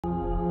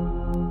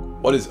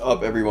What is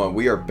up, everyone?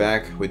 We are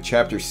back with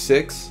Chapter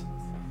 6,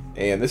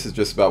 and this is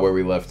just about where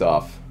we left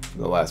off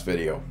in the last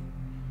video.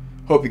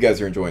 Hope you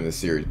guys are enjoying this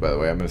series, by the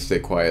way. I'm going to stay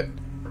quiet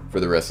for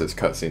the rest of this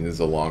cutscene. This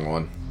is a long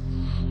one.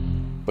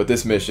 But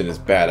this mission is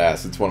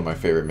badass. It's one of my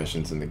favorite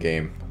missions in the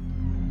game.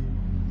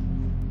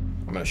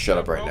 I'm going to shut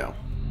up right now.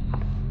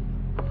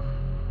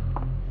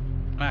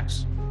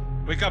 Max.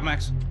 Wake up,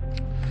 Max.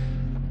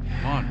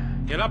 Come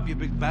on. Get up, you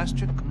big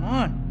bastard. Come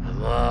on.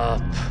 I'm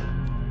up.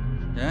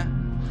 Yeah?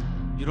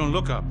 You don't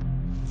look up.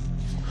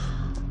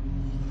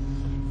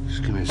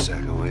 Just give me a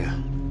second, will you?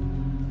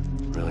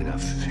 Really not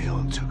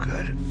feeling too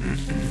good.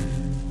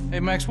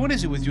 Hey, Max, what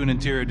is it with you in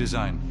interior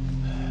design?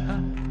 Huh?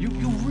 You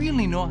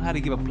really know how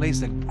to give a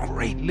place a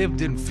great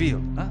lived-in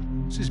feel, huh?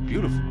 This is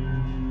beautiful.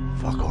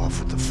 Fuck off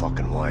with the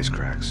fucking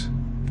wisecracks.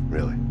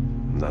 Really,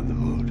 I'm not in the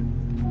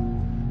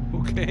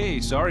mood. Okay,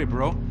 sorry,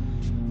 bro.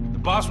 The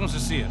boss wants to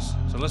see us,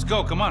 so let's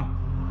go, come on.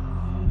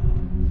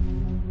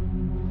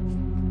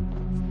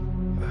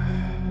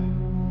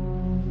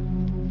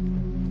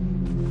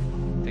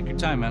 Take your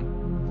time, man.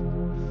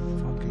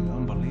 Fucking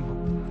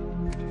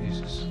unbelievable.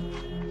 Jesus.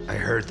 I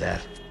heard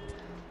that.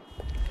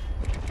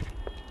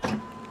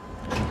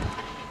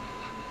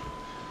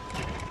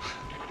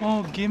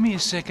 Oh, give me a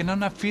second. I'm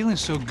not feeling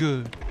so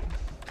good.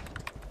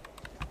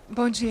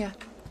 Bom dia.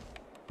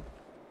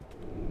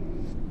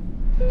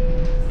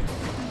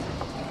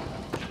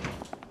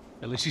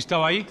 Alice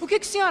estava aí? O que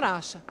o senhor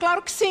acha?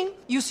 Claro que sim.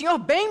 E o senhor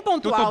bem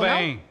pontual, Tudo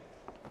bem.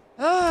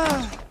 não?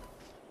 Ah,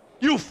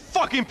 You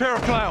fucking pair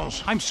of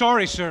clowns! I'm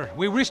sorry, sir.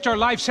 We risked our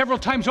lives several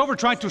times over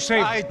trying to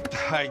save...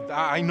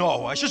 I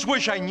know. I just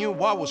wish I knew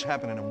what was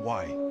happening and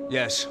why.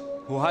 Yes.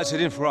 Who has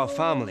it in for our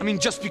family? I mean,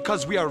 just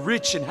because we are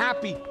rich and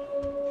happy,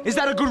 is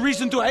that a good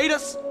reason to hate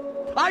us?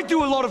 I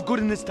do a lot of good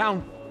in this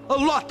town. A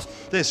lot!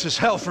 This is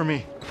hell for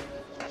me.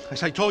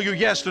 As I told you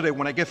yesterday,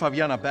 when I get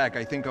Fabiana back,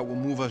 I think I will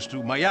move us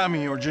to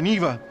Miami or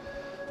Geneva.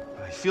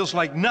 It feels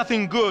like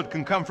nothing good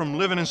can come from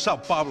living in Sao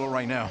Paulo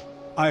right now.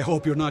 I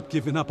hope you're not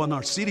giving up on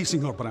our city,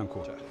 Senor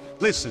Branco.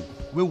 Listen,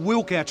 we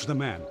will catch the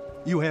man.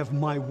 You have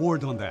my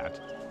word on that.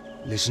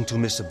 Listen to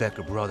Mr.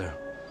 Becker, brother.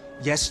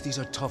 Yes, these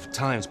are tough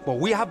times, but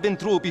we have been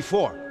through it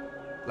before.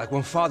 Like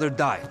when Father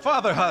died.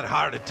 Father had a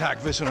heart attack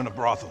visiting a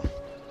brothel.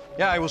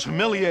 Yeah, it was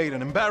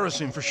humiliating,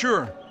 embarrassing, for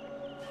sure.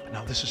 But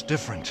now this is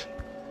different.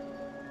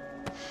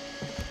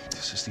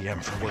 This is the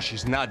end for me. Well,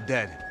 she's not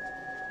dead.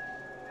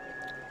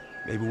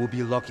 Maybe we'll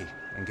be lucky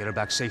and get her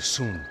back safe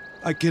soon.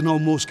 I can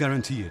almost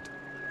guarantee it,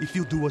 if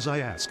you do as I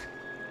ask.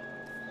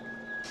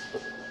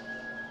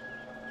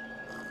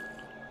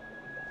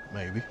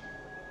 Maybe.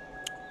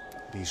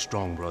 Be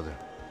strong, brother.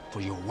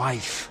 For your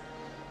wife.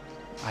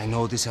 I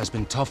know this has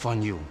been tough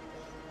on you,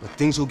 but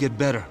things will get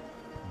better.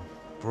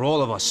 For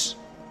all of us.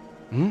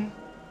 Hmm?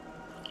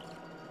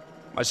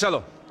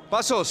 Marcelo,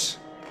 pasos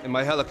in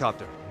my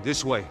helicopter.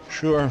 This way.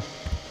 Sure.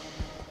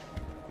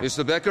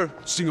 Mr. Becker,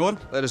 Senhor?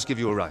 let us give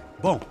you a ride.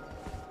 Bom.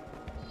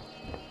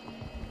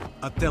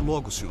 Até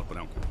logo, Senhor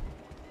Branco.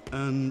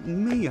 And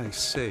may I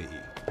say,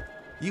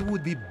 you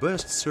would be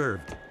best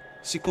served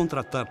se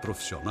contratar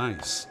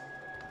profissionais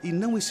e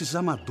não esses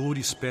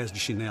amadores pés de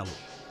chinelo.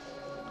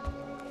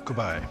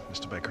 Goodbye,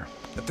 Mr. Baker.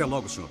 Até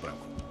logo, Senhor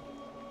Branco.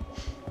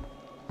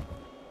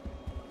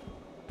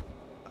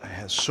 I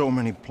had so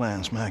many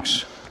plans,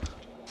 Max.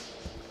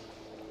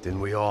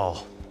 Didn't we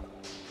all?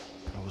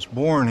 I was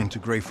born into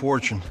great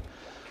fortune.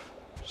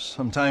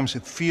 Sometimes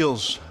it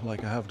feels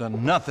like I have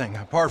done nothing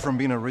apart from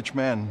being a rich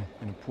man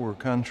in a poor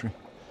country.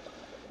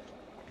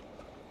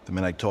 The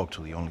men I talk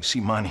to, they only see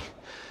money.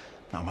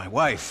 Now my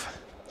wife,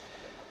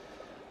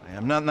 I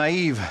am not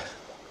naive.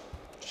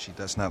 She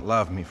does not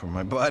love me for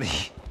my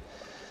body.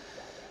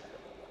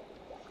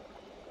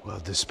 Well,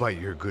 despite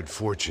your good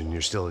fortune,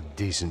 you're still a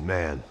decent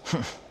man.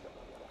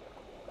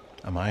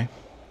 Am I?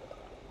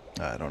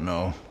 I don't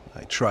know.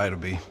 I try to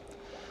be.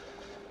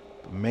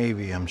 But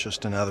maybe I'm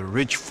just another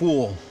rich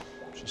fool,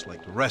 just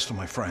like the rest of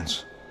my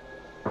friends.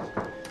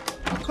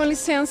 com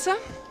licença.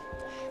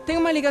 Tem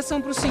uma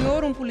ligação para o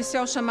senhor, um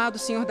policial chamado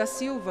Senhor da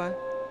Silva.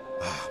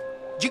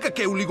 Diga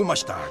que eu ligo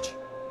mais tarde.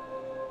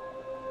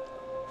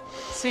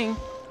 Sim.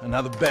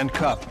 Another band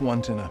cop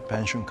wanting a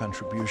pension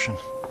contribution.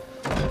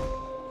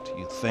 Do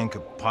you think a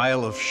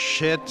pile of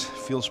shit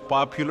feels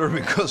popular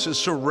because it's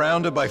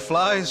surrounded by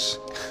flies?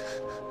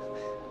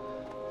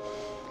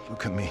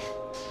 Look at me.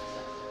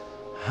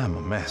 I'm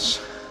a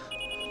mess.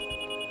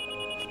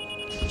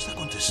 O que está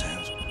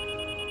acontecendo?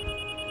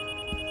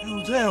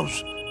 Meu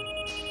Deus!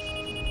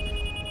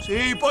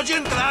 Sim, pode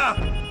entrar!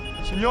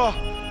 Senhor,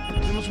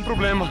 temos um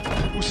problema.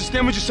 O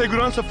sistema de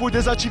segurança foi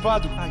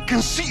desativado. I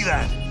can see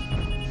that!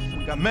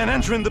 We got men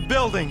entering the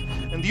building,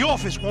 and the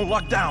office won't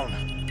lock down.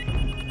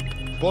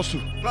 Posso?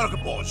 Claro que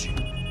pode.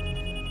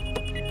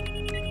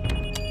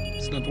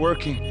 It's not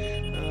working.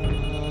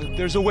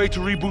 There's a way to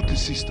reboot the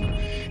system.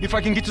 If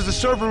I can get to the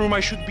server room,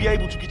 I should be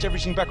able to get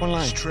everything back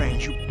online.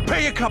 Strange. You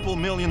pay a couple $1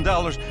 million,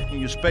 and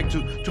you expect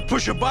to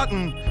push a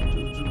button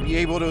to be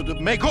able to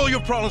make all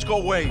your problems go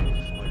away.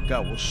 All I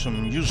got was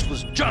some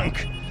useless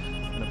junk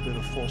and a bit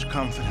of false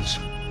confidence.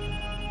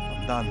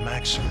 I'm done,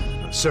 Max.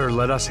 Sir,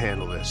 let us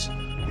handle this.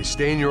 You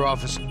stay in your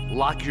office,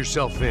 lock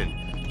yourself in.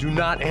 Do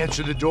not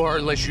answer the door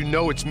unless you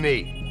know it's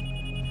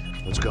me.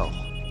 Let's go.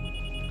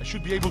 I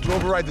should be able to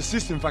override the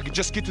system if I could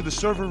just get to the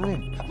server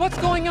room. What's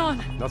going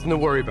on? Nothing to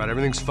worry about.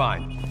 Everything's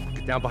fine.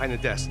 Get down behind the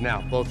desk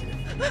now, both of you.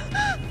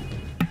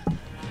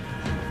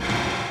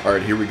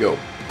 Alright, here we go.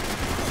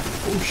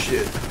 Oh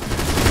shit.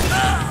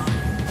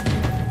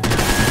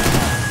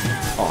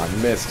 Oh, I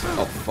missed.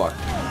 Oh, fuck.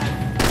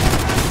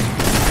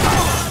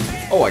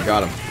 Oh, I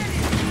got him.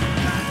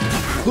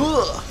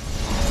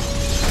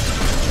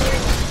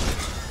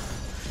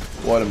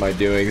 What am I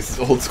doing? This is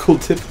old school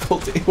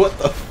difficulty. What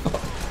the fuck?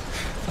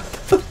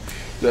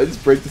 Did I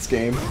just break this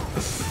game?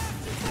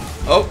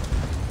 Oh.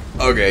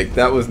 Okay,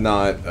 that was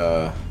not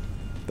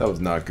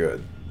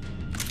good.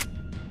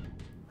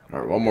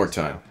 Alright, one more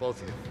time.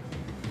 Both of you.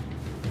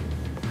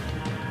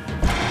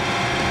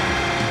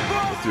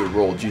 Let's do a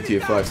roll,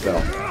 GTA 5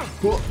 style.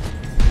 Oh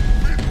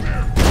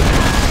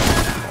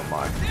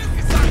my.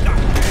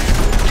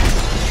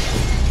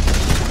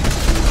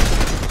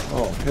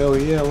 Oh, hell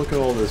yeah, look at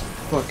all this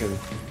fucking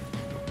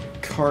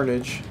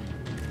carnage.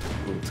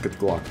 Ooh, let's get the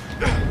Glock.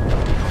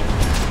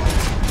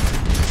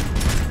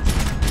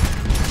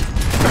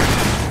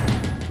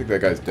 I think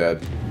that guy's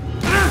dead.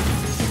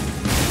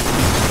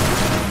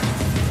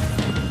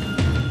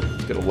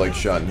 Let's get a leg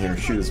shot in here.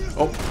 Shoot his.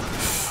 Oh,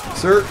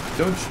 sir,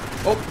 don't you.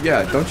 Oh,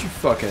 yeah, don't you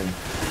fucking.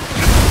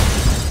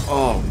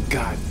 Oh,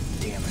 god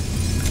damn it.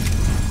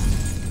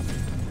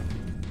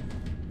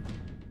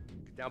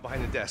 Get down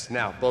behind the desk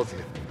now, both of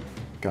you.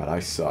 God, I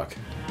suck.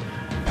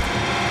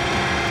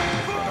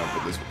 Run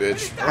up with this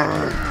bitch.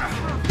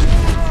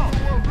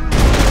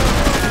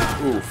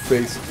 Ooh,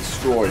 face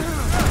destroyed.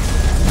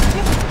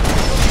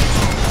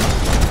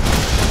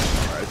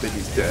 Alright, I think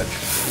he's dead.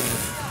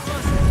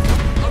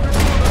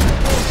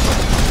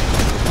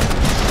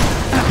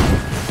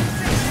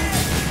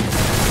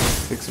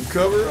 Take some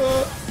cover.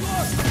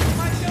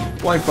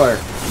 Blind fire.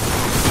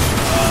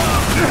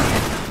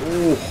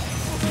 Ooh.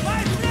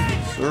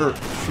 Sir,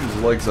 shoot his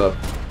legs up.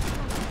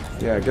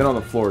 Yeah, get on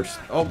the floor.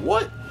 Oh,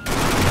 what?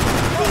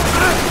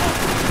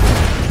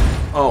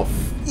 Oh,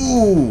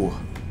 ooh.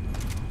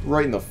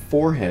 Right in the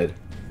forehead.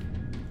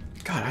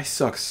 God, I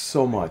suck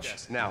so much.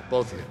 Yes, now,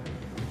 both of you.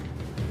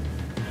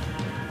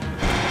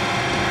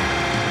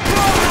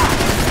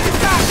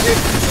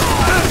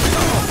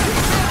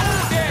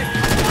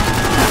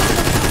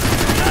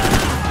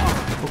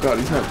 Oh god,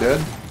 he's not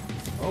dead.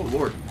 Oh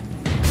lord.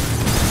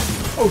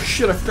 Oh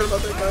shit, I forgot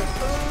about that guy.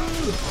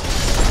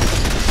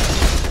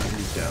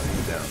 He's down,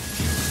 he's down.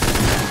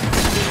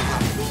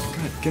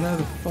 God, get out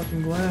of the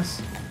fucking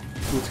glass.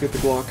 Ooh, let's get the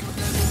Glock.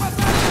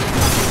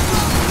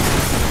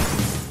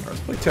 Alright,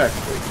 let's play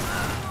tactically.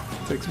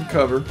 Take some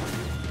cover.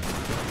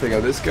 Take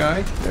out this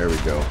guy. There we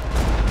go.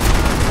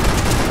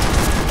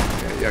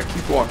 Yeah,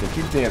 keep walking,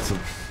 keep dancing.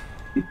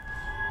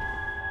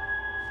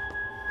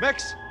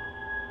 Max!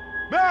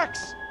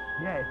 Max!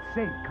 Yeah, it's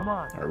safe. Come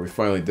on. Alright, we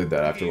finally did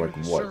that after like,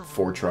 what,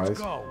 4 tries?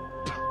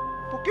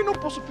 Por que não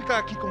posso ficar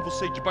aqui com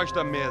você debaixo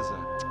da mesa?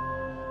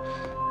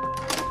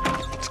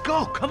 Let's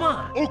go. Come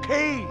on.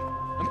 Okay,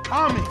 I'm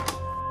coming.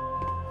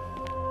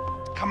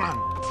 Come on.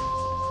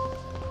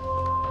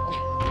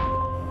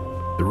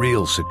 The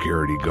real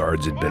security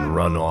guards had been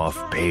run off,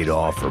 paid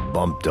off, or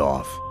bumped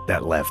off.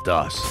 That left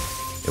us.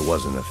 It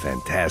wasn't a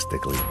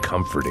fantastically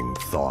comforting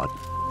thought.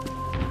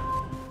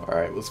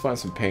 Alright, let's find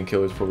some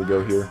painkillers before we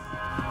go here.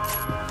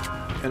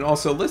 And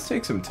also, let's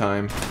take some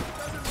time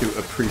to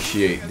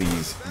appreciate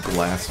these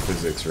glass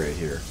physics right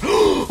here.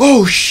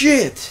 Oh,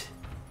 shit!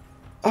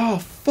 Oh,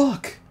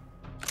 fuck!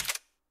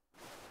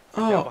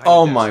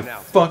 Oh my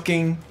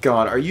fucking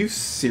god, are you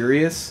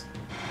serious?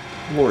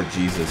 Lord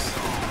Jesus.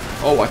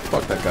 Oh, I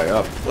fucked that guy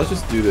up. Let's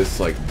just do this,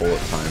 like,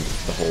 bullet time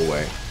the whole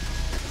way.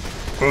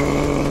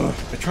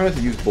 I try not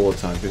to use bullet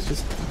time because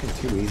it's just fucking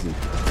too easy.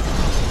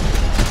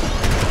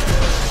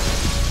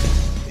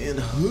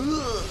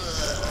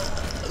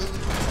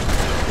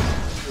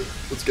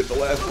 Let's get the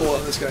last bullet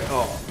on this guy.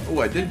 Oh,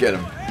 I did get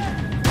him.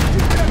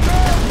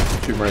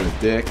 Shoot him right in the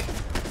dick.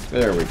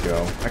 There we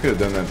go. I could have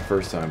done that the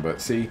first time,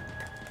 but see,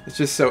 it's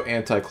just so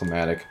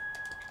anticlimactic.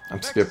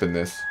 I'm skipping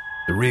this.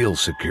 The real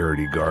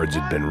security guards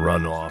had been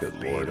run off,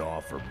 paid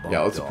off, or bumped off.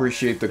 Yeah, let's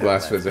appreciate the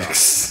glass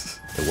physics.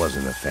 It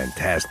wasn't a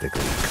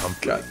fantastically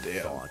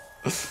comforting thought.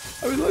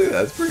 I mean, look at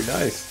that. It's pretty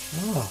nice.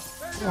 Oh,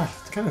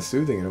 it's kind of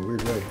soothing in a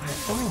weird way.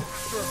 Oh.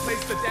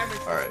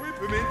 Alright.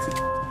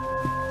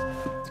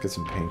 Let's get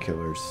some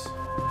painkillers.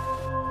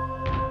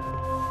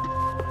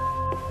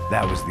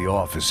 That was the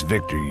office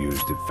Victor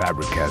used at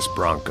Fabricas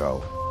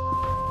Bronco.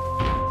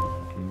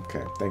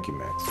 Okay, thank you,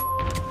 Max.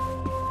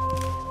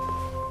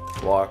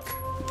 Block.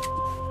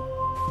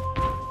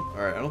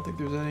 Alright, I don't think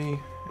there's any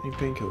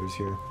painkillers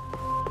here.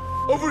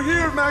 Over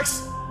here,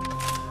 Max!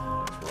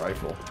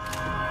 Rifle.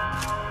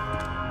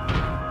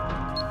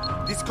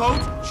 This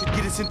code should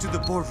get us into the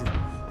boardroom.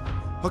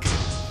 Okay.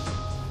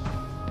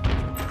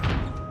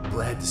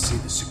 Glad to see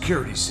the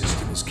security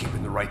system is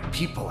keeping the right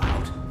people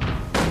out.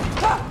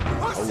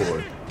 Oh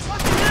lord.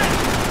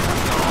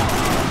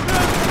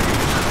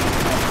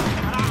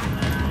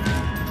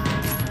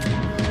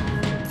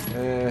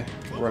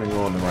 running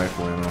low on the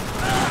rifle ammo.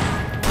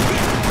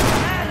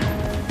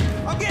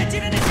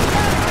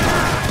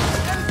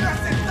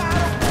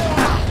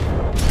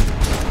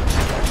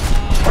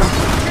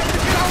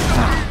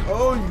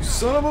 Oh, you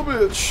son of a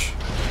bitch!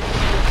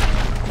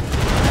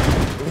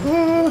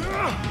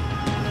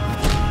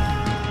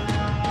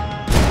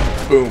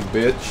 Boom,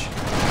 bitch.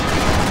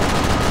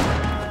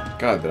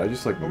 God, did I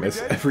just like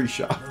miss every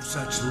shot? No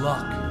such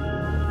luck.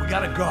 We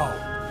gotta go.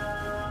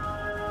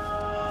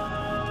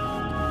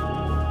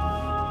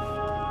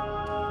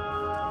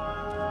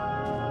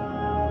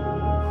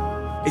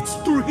 It's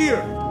through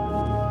here.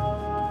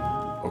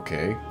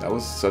 Okay, that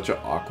was such an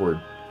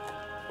awkward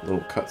little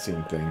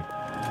cutscene thing.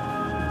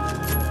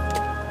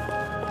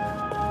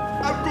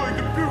 I'm going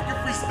to puke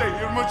if we stay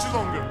here much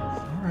longer.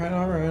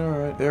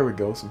 Alright. There we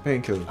go, some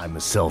painkillers. I'm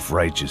a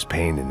self-righteous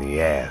pain in the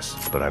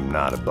ass, but I'm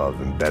not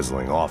above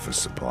embezzling office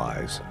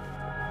supplies.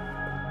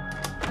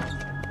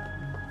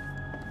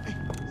 Hey,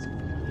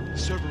 the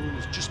server room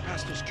is just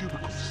past those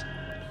cubicles.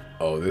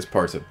 Oh, this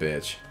part's a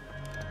bitch.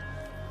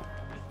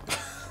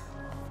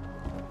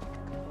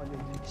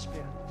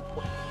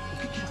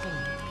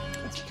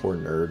 Poor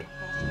nerd.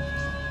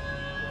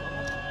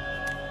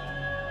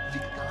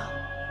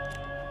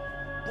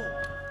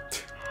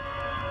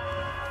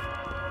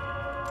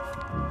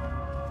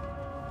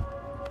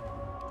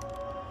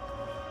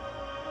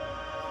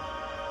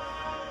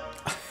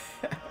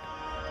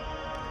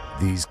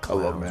 These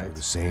clowns are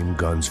the same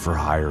guns for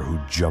hire who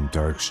jumped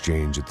our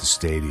exchange at the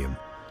stadium.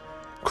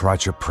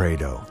 Craccia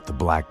Prado, the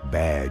Black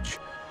Badge.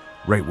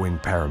 Right-wing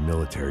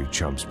paramilitary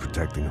chumps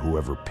protecting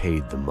whoever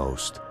paid the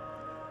most.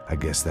 I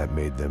guess that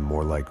made them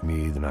more like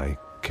me than I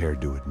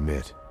cared to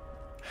admit.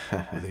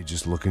 Were they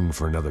just looking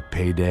for another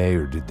payday,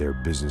 or did their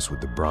business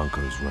with the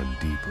Broncos run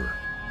deeper?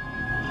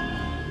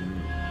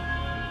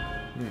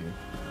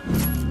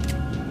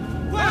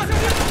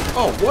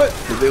 Oh, what?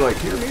 Did they like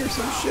hear me or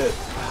some shit?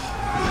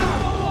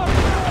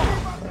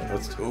 Alright,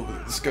 let's go.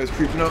 This guy's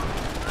creeping up.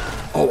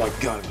 Oh, I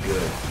got him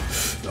good.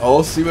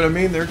 Oh, see what I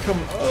mean? They're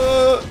coming.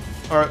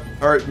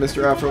 Alright,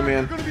 Mr. Afro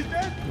Man.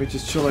 Let me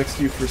just chill next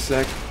to you for a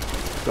sec.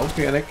 Don't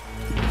panic.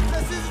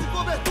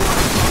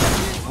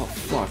 Oh,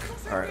 fuck.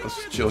 Alright, let's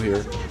just chill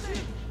here.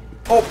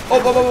 Oh!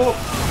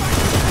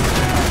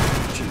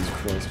 Jesus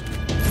Christ.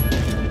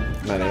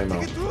 I'm out of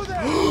ammo.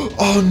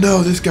 Oh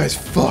no, this guy's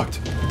fucked.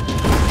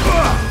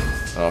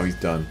 Oh, he's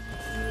done.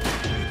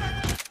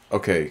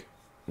 Okay.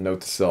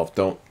 Note to self,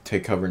 don't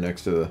take cover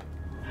next to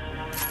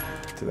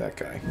that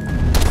guy.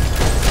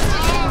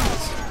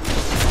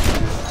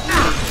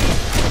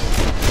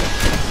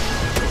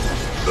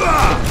 I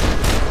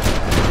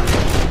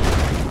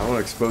don't want to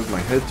expose my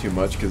head too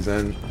much, because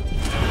then...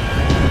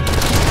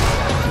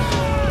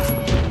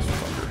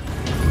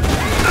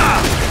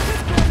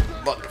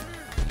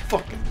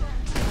 Motherfucking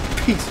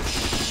piece of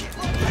shit.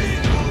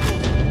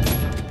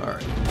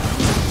 Alright.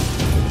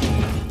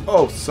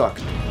 Oh, suck.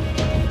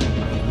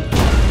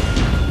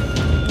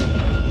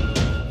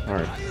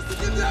 Alright.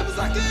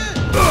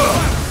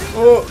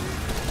 Oh!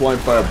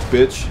 Blind fire,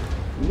 bitch.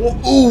 Whoa.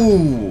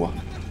 Ooh!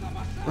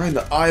 Right in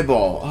the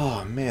eyeball.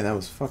 Oh, man, that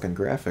was fucking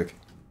graphic.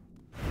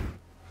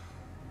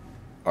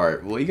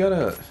 Alright, well, you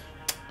gotta...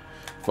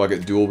 Fuck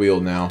it, dual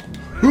wield now.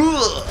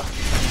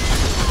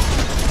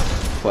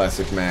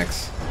 Classic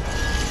Max.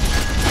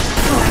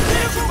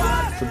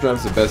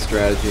 Sometimes the best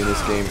strategy in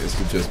this game is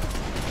to just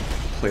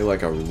play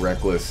like a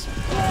reckless,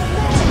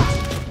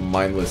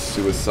 mindless,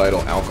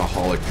 suicidal,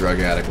 alcoholic, drug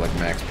addict like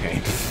Max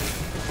Payne.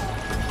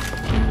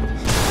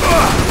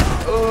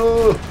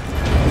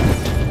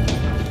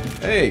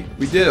 Hey,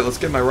 we did it. Let's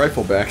get my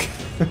rifle back.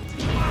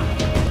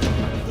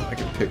 I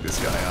can pick this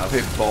guy off.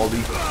 Hey,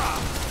 Baldy.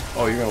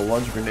 Oh, you're gonna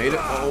lunge grenade it?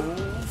 Oh,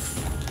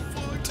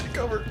 take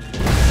cover.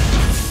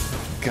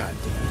 God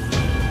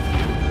damn.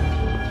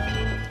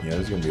 Yeah,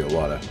 there's gonna be a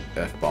lot of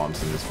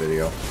F-bombs in this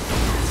video.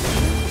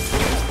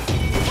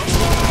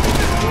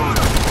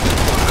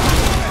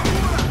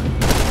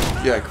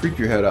 Yeah, creep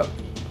your head up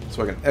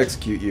so I can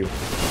execute you. Ugh.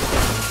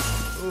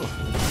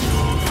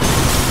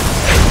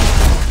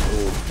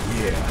 Oh,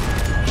 yeah.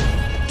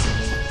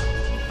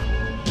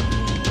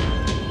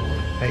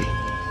 Hey,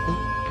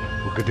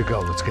 we're good to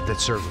go. Let's get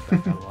that server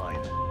back online.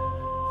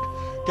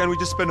 Can we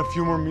just spend a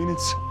few more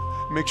minutes?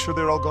 Make sure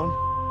they're all gone?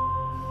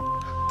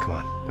 Come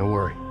on, don't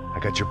worry. I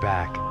got your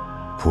back.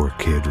 Poor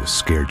kid was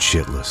scared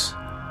shitless,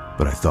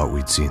 but I thought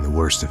we'd seen the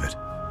worst of it.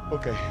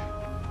 Okay.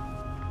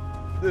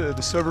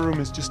 The server room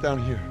is just down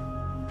here.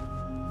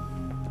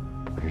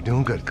 You're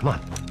doing good. Come on.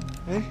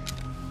 Hey?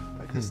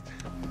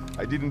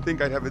 I didn't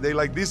think I'd have a day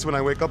like this when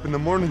I wake up in the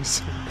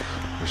mornings.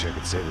 Wish I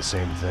could say the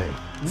same thing.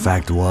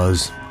 Fact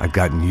was, I'd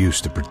gotten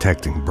used to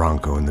protecting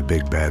Bronco in the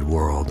big bad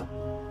world.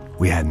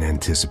 We hadn't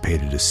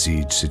anticipated a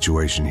siege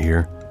situation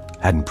here,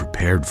 hadn't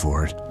prepared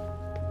for it.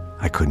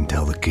 I couldn't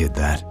tell the kid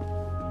that.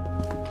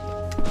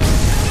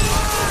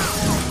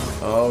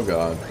 Oh,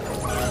 God.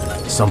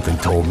 Something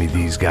told me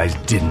these guys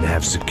didn't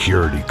have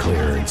security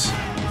clearance.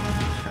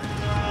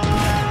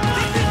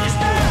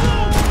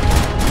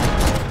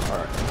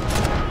 Alright.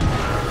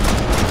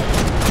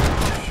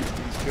 Shoot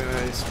these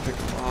guys, pick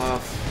them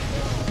off.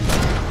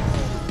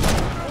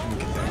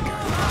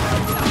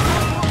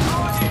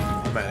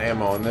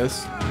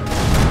 this.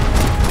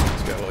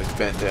 He's got all these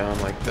bent down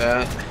like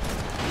that.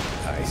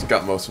 He's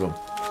got most of them.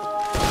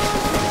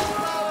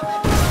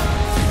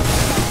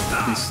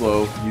 Be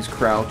slow. Use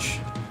crouch.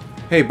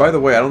 Hey, by the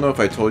way, I don't know if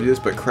I told you this,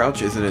 but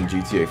crouch isn't in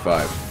GTA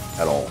 5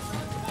 at all.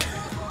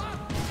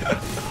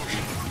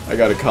 I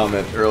got a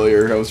comment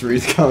earlier. I was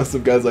reading comments.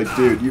 Some guy's like,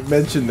 dude, you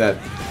mentioned that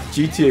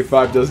GTA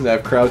 5 doesn't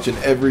have crouch in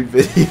every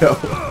video.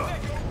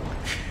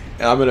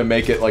 And I'm going to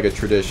make it like a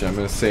tradition. I'm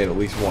going to say it at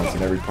least once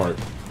in every part.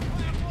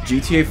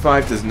 GTA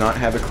 5 does not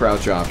have a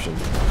crouch option.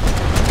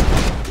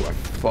 Ooh, I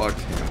fucked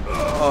him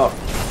up.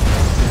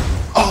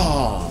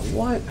 Oh,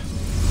 what?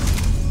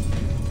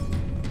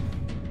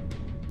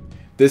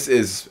 This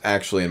is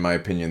actually, in my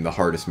opinion, the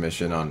hardest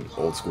mission on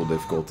old school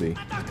difficulty.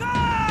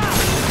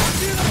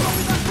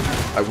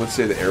 I would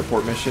say the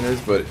airport mission is,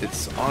 but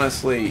it's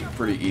honestly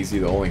pretty easy.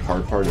 The only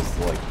hard part is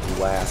the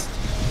last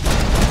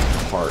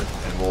part,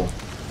 and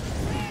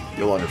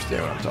you'll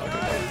understand what I'm talking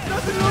about.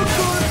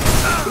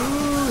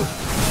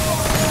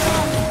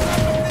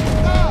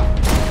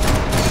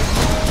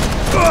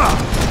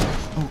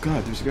 Oh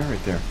god, there's a guy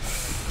right there.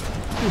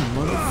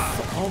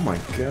 Oh my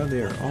god,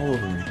 they are all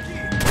over me.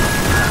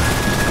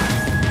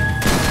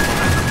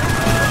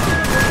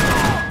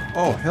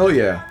 Oh, hell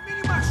yeah.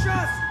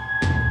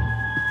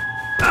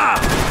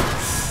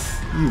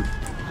 You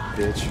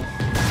bitch.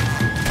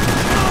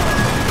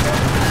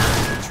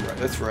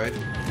 That's right.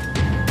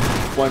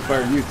 Blind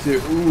fire you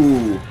too.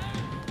 Ooh.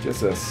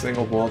 Just a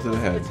single ball to the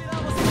head.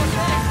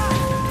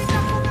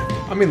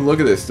 I mean, look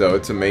at this though.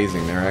 It's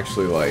amazing. They're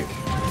actually like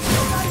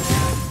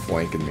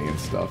flanking me and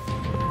stuff.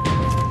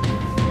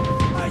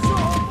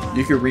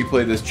 You could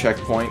replay this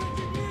checkpoint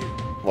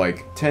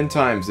like 10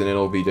 times and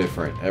it'll be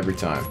different every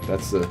time.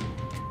 That's the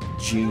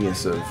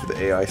genius of the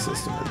AI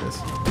system with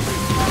this.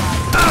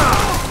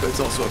 But it's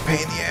also a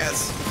pain in the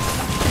ass.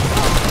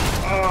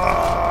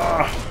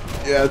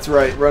 Yeah, that's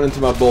right. Run into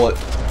my bullet.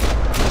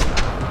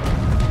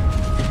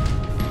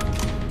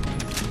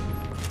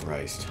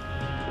 Christ.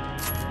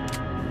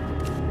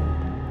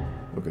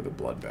 Look at the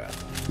bloodbath.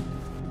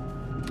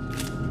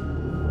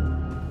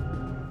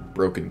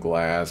 Broken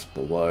glass,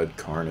 blood,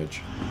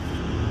 carnage.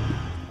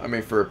 I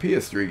mean, for a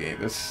PS3 game,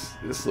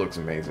 this looks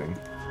amazing.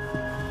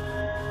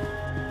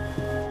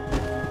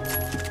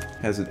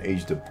 Hasn't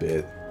aged a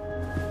bit.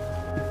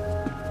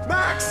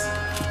 Max!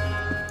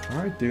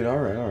 Alright, dude,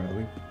 alright. Let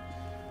me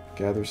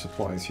gather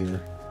supplies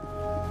here.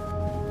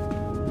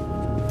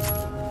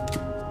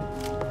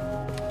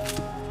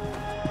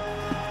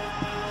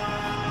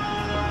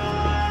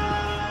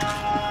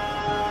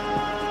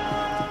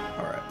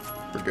 Alright,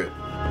 we're good.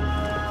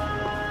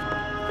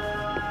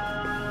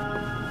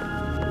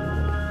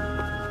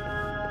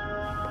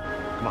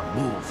 Come on,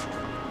 move.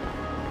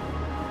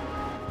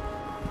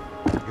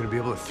 You gonna be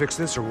able to fix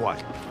this or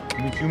what?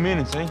 In a few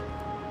minutes, eh?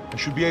 I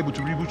should be able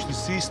to reboot the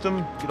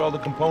system, get all the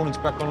components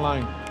back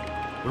online.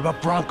 What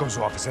about Bronco's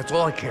office? That's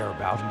all I care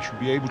about. You should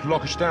be able to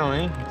lock us down,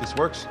 eh? If this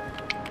works.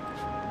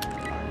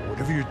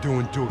 Whatever you're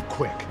doing, do it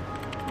quick.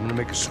 I'm gonna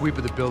make a sweep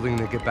of the building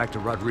and then get back to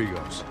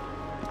Rodrigo's.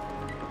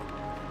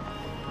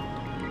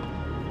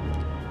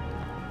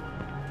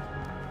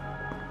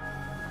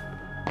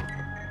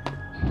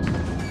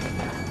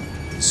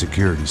 The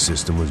security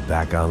system was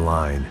back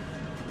online.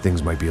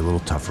 Things might be a little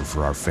tougher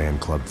for our fan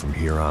club from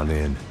here on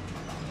in.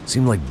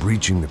 Seemed like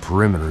breaching the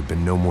perimeter had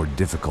been no more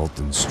difficult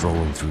than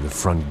strolling through the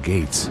front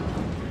gates.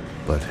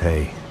 But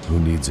hey, who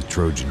needs a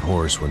Trojan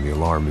horse when the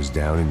alarm is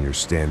down and your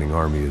standing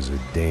army is a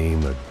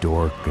dame, a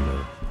dork, and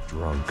a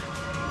drunk?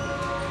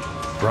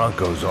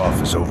 Bronco's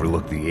office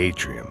overlooked the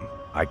atrium.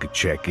 I could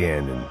check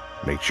in and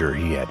make sure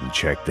he hadn't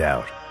checked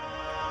out.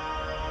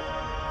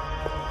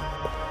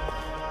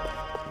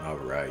 All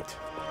right.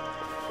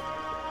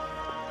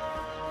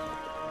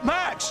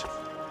 Max!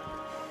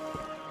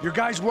 Your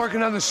guy's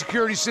working on the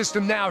security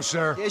system now,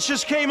 sir. It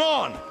just came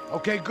on.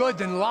 Okay, good.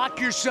 Then lock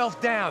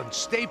yourself down.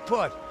 Stay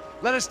put.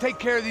 Let us take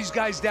care of these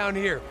guys down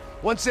here.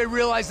 Once they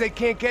realize they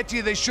can't get to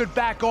you, they should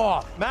back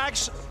off.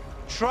 Max,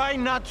 try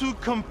not to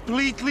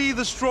completely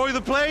destroy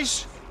the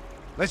place.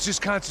 Let's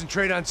just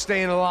concentrate on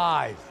staying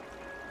alive.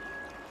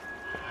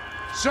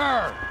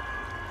 Sir!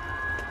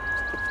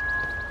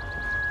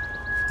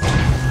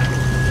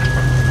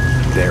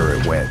 There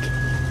it went.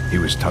 He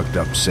was tucked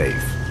up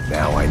safe.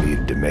 Now I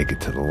needed to make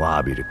it to the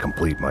lobby to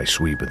complete my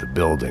sweep of the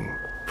building,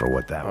 for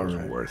what that was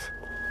worth.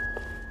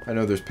 I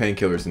know there's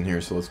painkillers in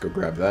here, so let's go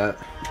grab that.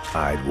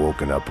 I'd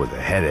woken up with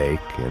a headache,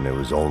 and it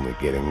was only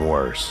getting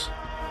worse.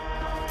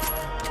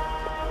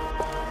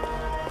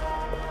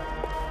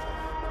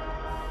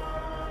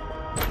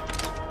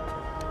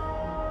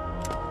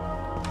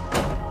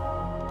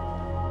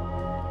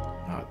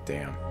 Oh,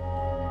 damn.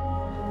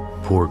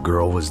 Poor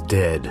girl was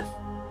dead.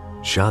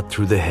 Shot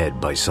through the head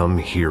by some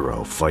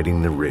hero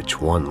fighting the rich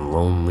one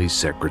lonely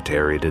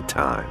secretary at a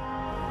time.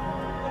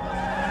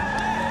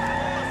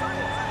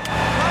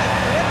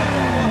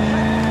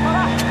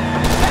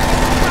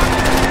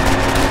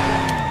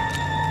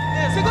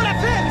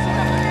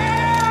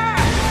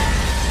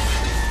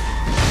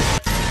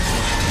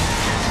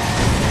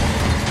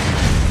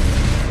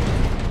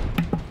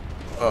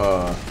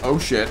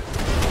 shit.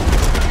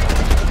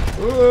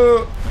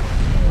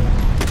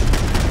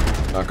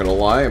 Not gonna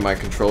lie, my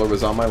controller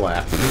was on my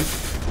lap.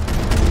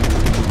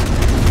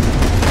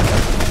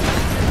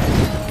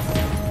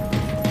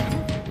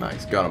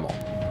 Nice, got them all.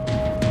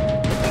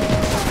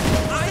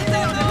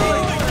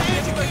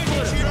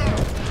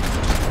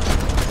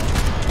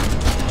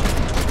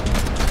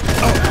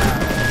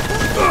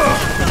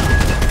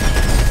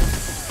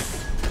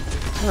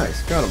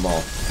 Nice, got them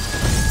all.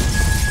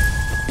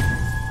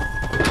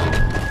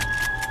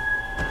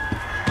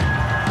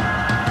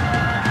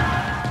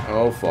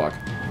 Oh fuck.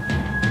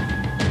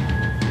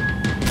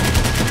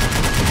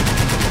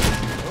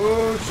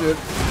 Oh shit.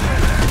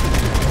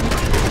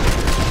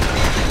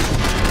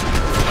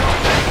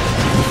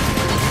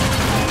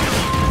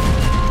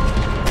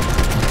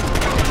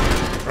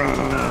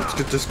 Let's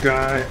get this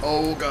guy.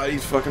 Oh god,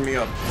 he's fucking me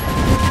up.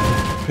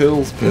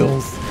 Pills,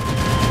 pills.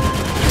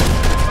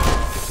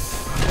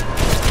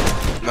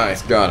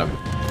 Nice, got him.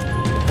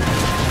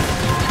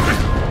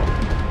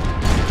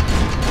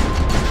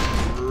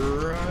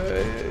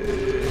 Right.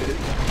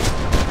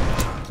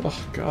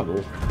 Oh god.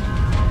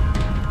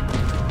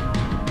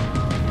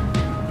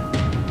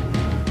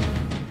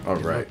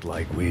 It looked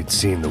like we'd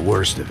seen the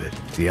worst of it.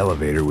 The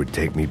elevator would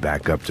take me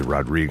back up to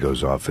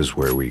Rodrigo's office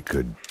where we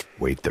could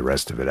wait the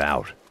rest of it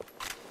out.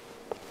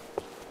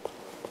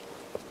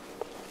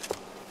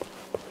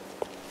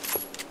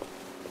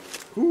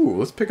 Ooh,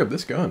 let's pick up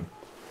this gun.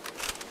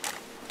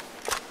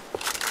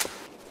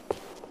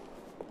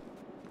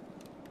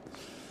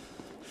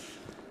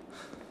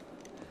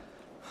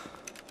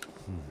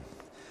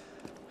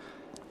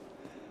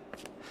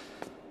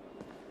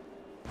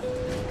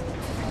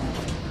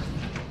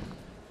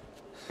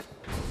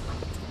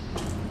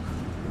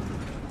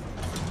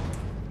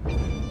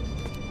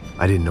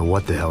 I didn't know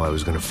what the hell I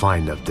was going to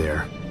find up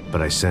there,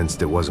 but I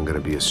sensed it wasn't going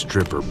to be a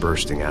stripper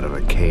bursting out of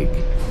a cake.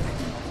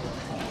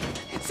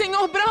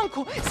 Senor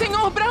Branco!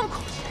 Senor Branco!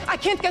 I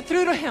can't get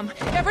through to him.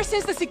 Ever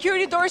since the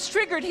security door is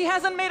triggered, he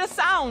hasn't made a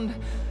sound.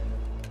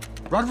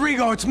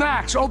 Rodrigo, it's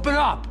Max. Open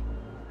up.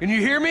 Can you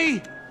hear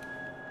me?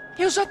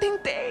 Eu já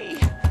tentei.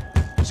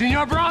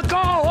 Senor Branco,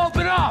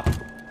 open up!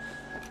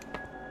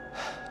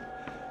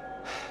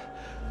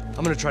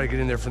 I'm gonna try to get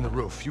in there from the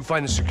roof. You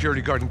find the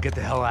security guard and get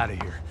the hell out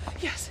of here.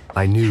 Yes.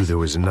 I knew there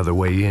was another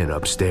way in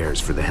upstairs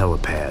for the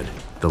helipad,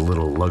 the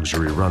little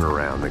luxury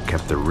runaround that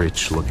kept the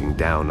rich looking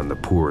down on the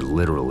poor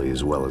literally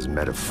as well as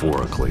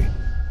metaphorically.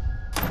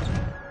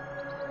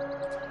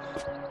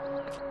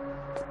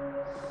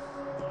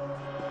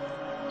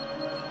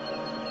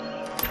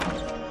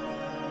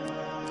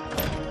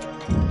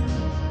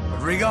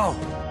 Rodrigo!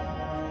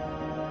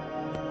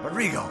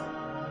 Rodrigo!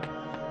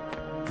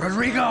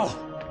 Rodrigo!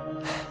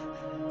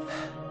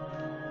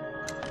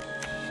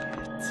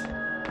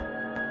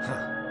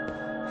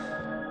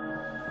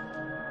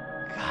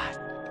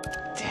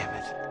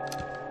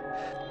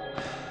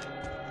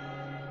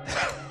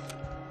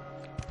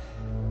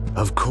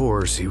 Of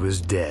course, he was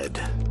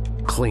dead.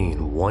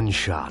 Clean, one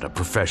shot, a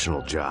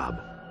professional job.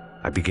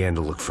 I began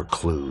to look for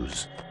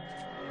clues.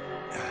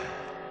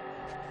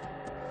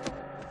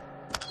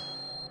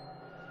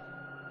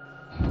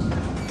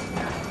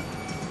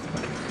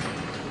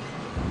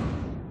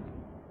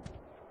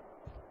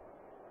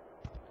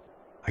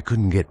 I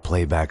couldn't get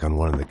playback on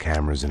one of the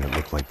cameras and it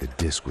looked like the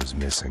disc was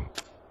missing.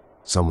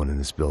 Someone in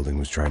this building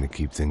was trying to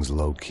keep things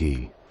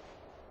low-key.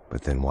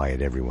 But then why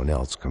had everyone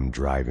else come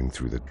driving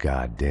through the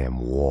goddamn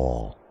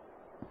wall?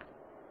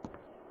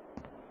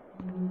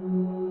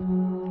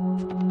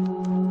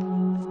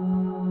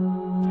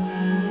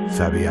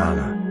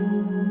 Fabiana.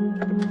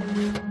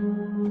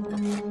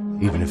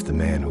 Even if the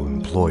man who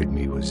employed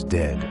me was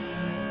dead,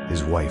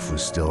 his wife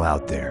was still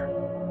out there.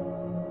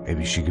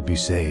 Maybe she could be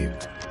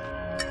saved.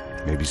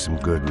 Maybe some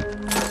good would...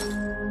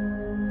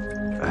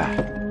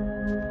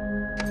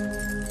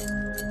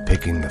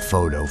 Picking the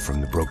photo from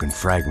the broken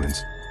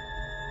fragments,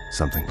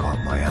 something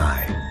caught my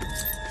eye.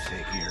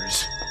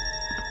 Figures.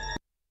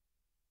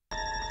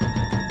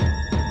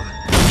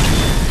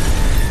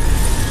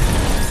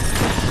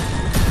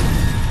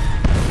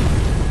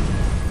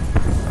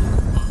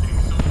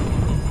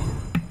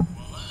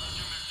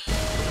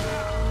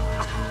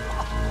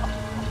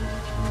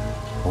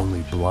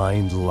 Only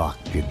blind luck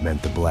it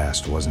meant the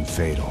blast wasn't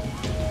fatal.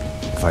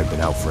 If I'd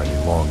been out for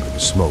any longer, the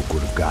smoke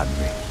would have gotten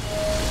me.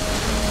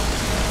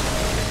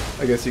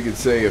 I guess you could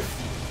say if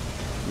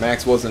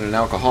Max wasn't an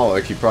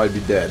alcoholic, he'd probably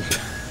be dead.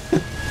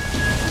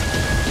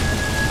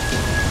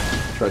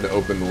 Tried to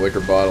open the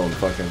liquor bottle and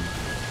fucking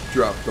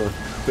drop the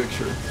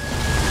picture.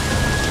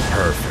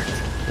 Perfect.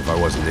 If I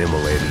wasn't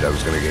immolated, I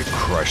was gonna get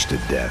crushed to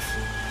death.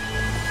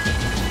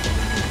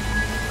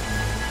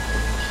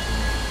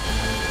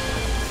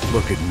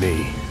 Look at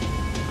me.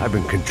 I've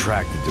been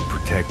contracted to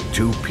protect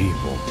two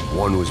people.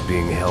 One was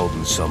being held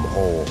in some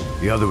hole.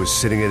 The other was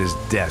sitting at his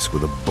desk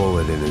with a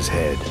bullet in his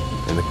head.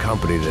 And the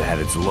company that had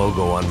its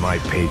logo on my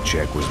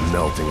paycheck was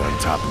melting on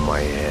top of my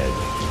head.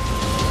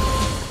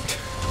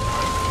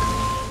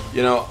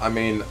 You know, I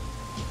mean,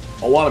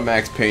 a lot of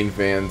Max Payne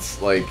fans,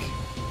 like,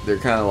 they're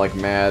kind of like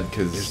mad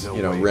because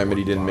you know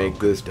Remedy didn't make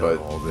this, but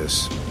all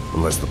this,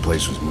 unless the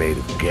place was made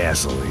of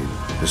gasoline,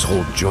 this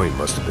whole joint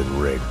must have been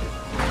rigged.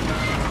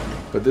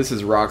 But this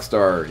is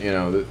Rockstar, you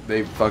know,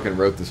 they fucking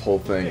wrote this whole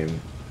thing and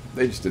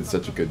they just did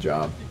such a good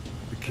job.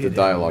 The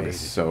dialogue is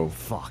so...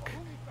 Fuck.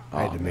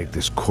 I had to make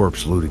this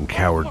corpse-looting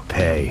coward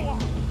pay.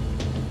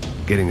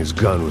 Getting his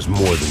gun was more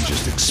than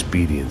just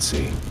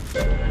expediency.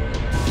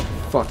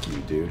 Fuck you,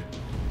 dude.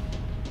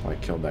 I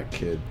killed that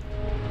kid.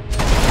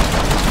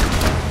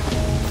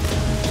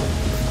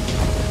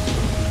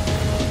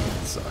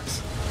 It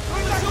sucks.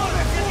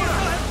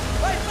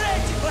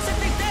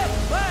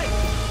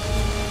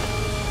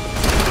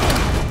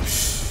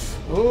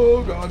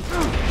 Oh, God.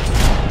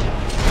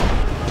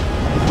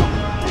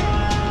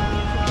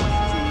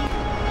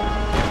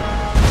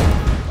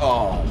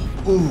 Oh,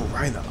 ooh,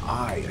 right in the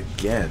eye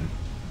again.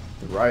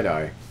 The right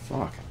eye.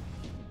 Fuck.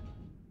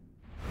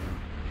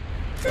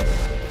 Get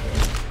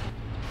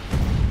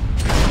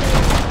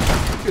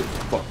the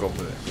fuck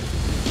over there.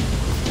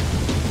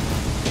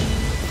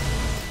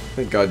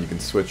 Thank God you can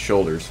switch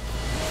shoulders.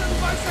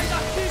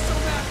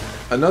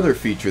 Another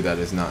feature that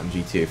is not in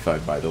GTA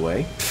 5, by the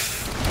way.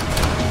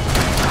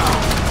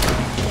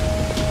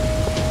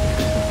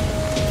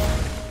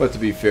 But to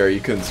be fair,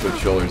 you couldn't switch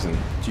shoulders in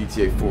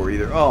GTA 4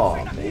 either.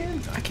 Oh, man.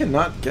 I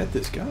cannot get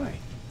this guy.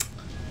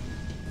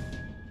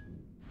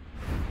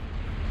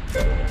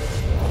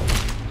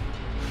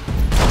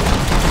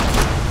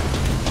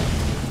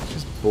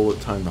 Just bullet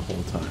time the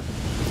whole time.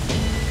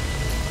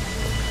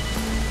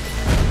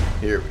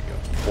 Here we go.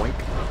 Boink.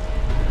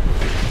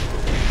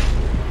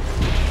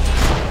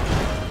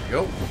 There we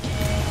go.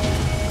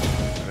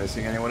 Am I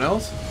missing anyone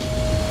else?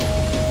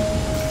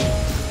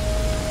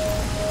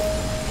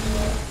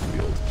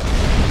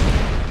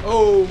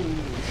 Oh,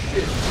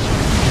 shit.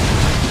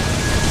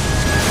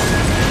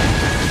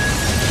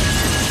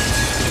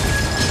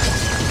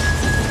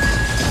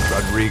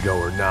 Rodrigo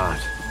or not,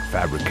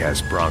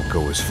 Fabregas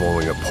Bronco is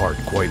falling apart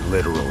quite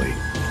literally.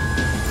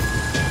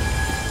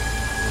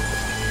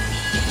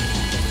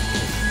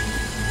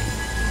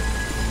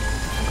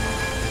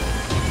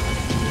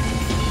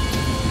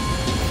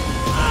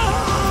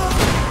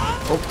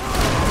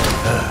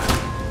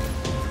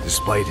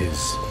 Despite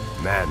his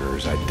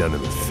manners, I'd done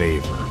him a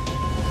favor.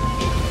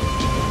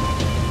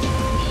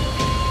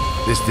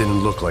 This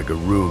didn't look like a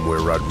room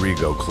where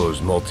Rodrigo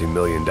closed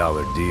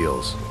multi-million-dollar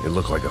deals. It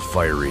looked like a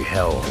fiery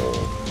hellhole.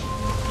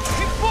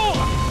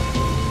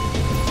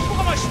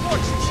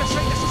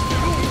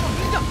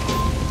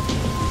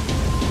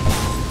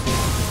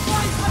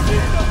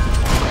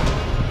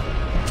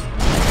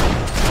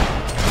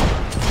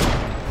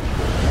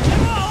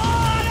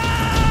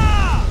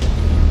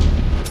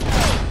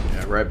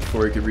 Yeah, right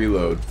before he could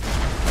reload.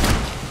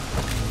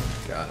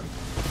 Got him.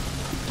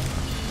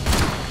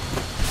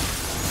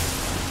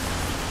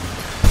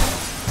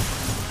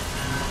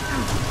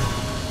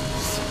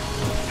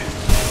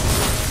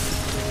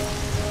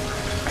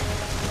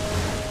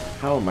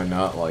 How am I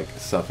not, like,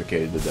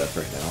 suffocated to death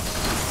right now?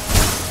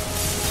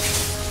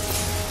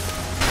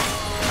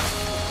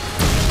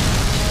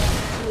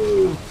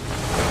 Ooh.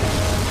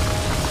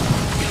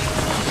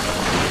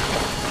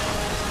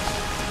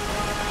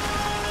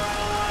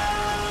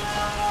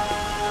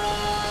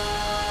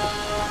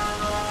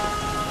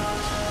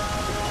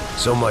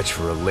 So much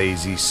for a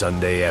lazy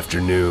Sunday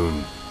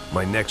afternoon.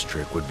 My next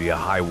trick would be a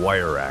high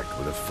wire act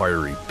with a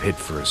fiery pit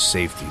for a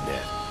safety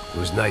net. It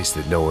was nice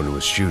that no one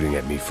was shooting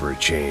at me for a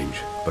change,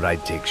 but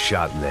I'd take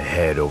shot in the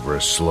head over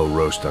a slow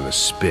roast on a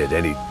spit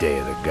any day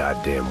of the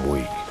goddamn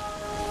week.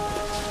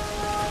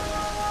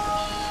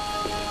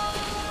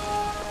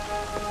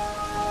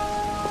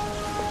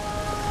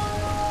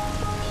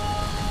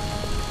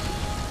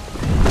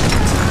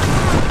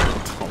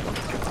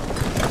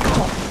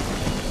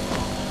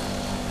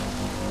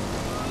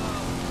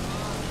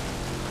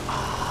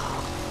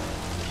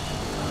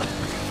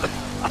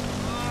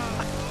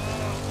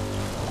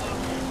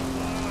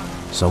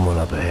 Someone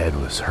up ahead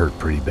was hurt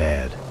pretty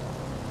bad.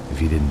 If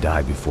he didn't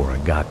die before I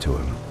got to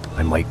him,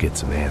 I might get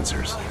some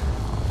answers.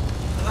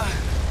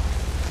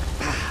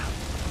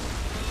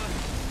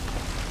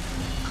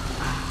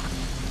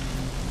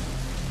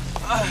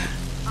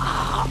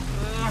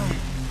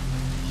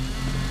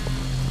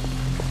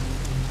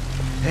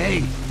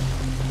 Hey!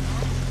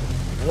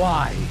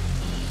 Why?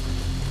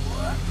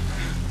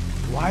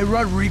 Why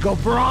Rodrigo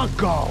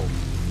Bronco?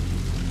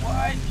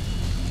 Why?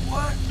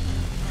 What?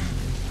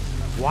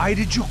 Why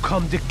did you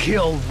come to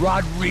kill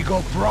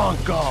Rodrigo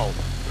Bronco?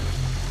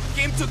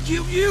 Came to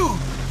kill you!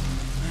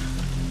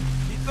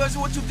 Because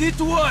of what you did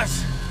to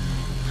us!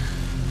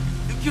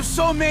 You killed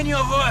so many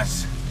of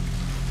us!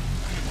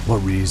 What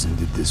reason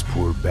did this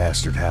poor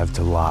bastard have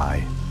to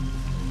lie?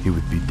 He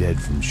would be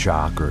dead from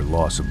shock or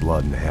loss of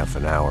blood in half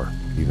an hour,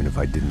 even if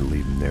I didn't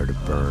leave him there to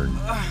burn.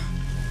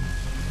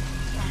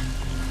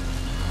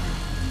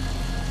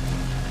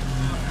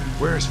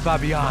 Where's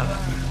Fabiana?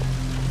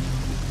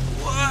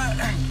 What?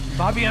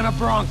 Fabiana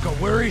Bronco,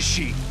 where is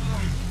she?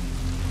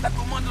 La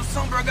Comando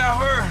Sombra got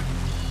her.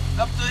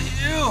 Up the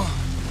hill.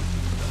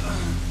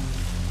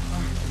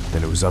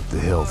 Then it was up the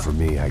hill for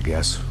me, I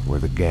guess, where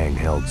the gang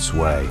held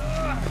sway.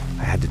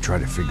 I had to try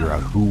to figure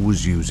out who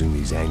was using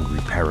these angry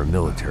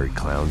paramilitary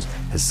clowns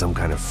as some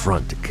kind of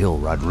front to kill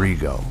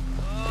Rodrigo.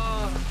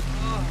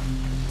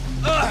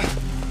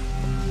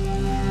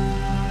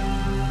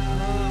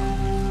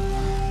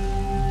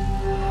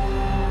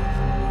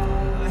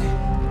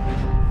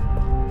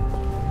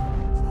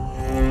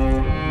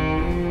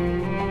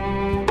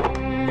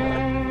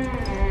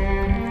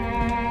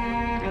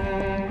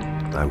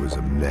 I was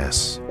a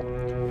mess.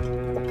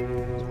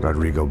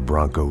 Rodrigo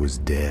Bronco was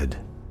dead.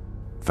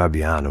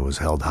 Fabiana was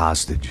held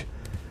hostage.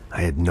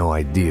 I had no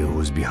idea who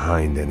was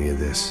behind any of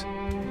this.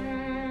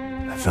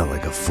 I felt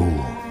like a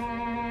fool.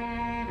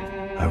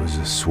 I was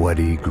a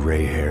sweaty,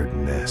 gray-haired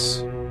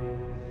mess.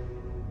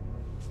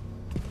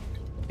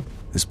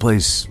 This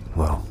place,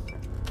 well,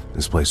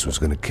 this place was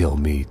gonna kill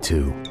me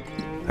too.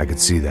 I could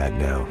see that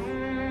now.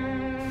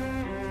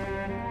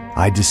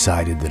 I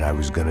decided that I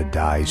was gonna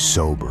die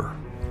sober,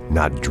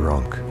 not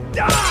drunk.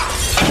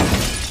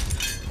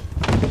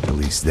 At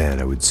least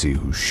then I would see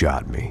who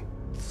shot me.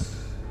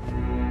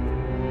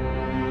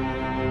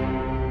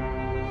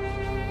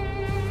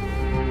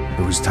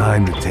 It was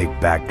time to take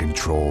back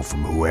control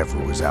from whoever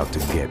was out to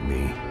get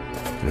me.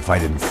 And if I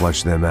didn't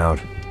flush them out,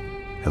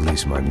 at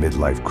least my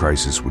midlife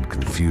crisis would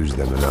confuse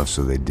them enough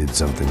so they did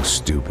something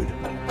stupid.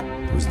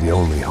 It was the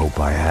only hope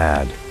I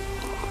had.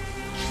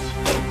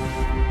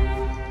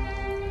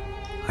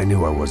 I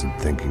knew I wasn't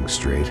thinking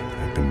straight.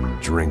 I'd been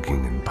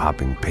drinking and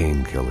popping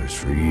painkillers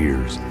for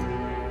years.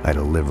 I had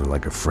a liver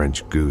like a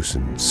French goose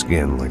and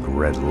skin like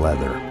red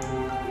leather.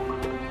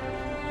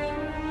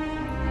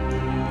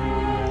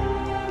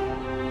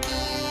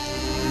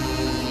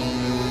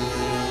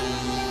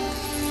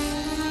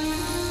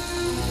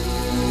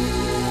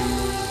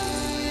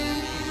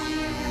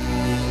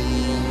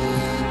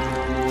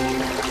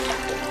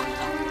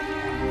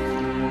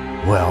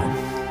 Well,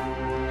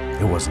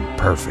 it wasn't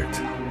perfect.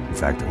 In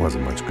fact, it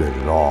wasn't much good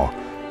at all,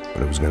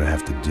 but it was gonna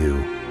have to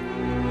do.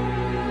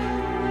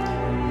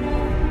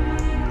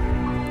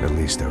 At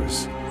least I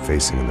was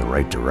facing in the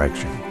right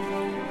direction.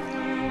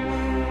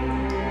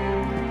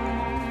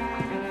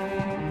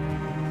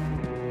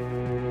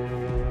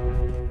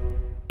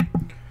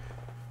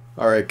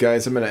 Alright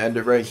guys, I'm going to end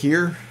it right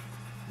here.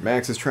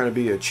 Max is trying to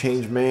be a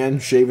changed man,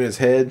 shaving his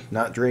head,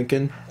 not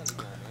drinking.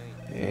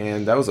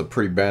 And that was a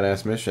pretty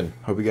badass mission.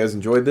 Hope you guys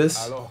enjoyed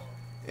this.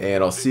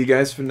 And I'll see you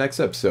guys for the next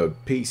episode.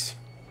 Peace.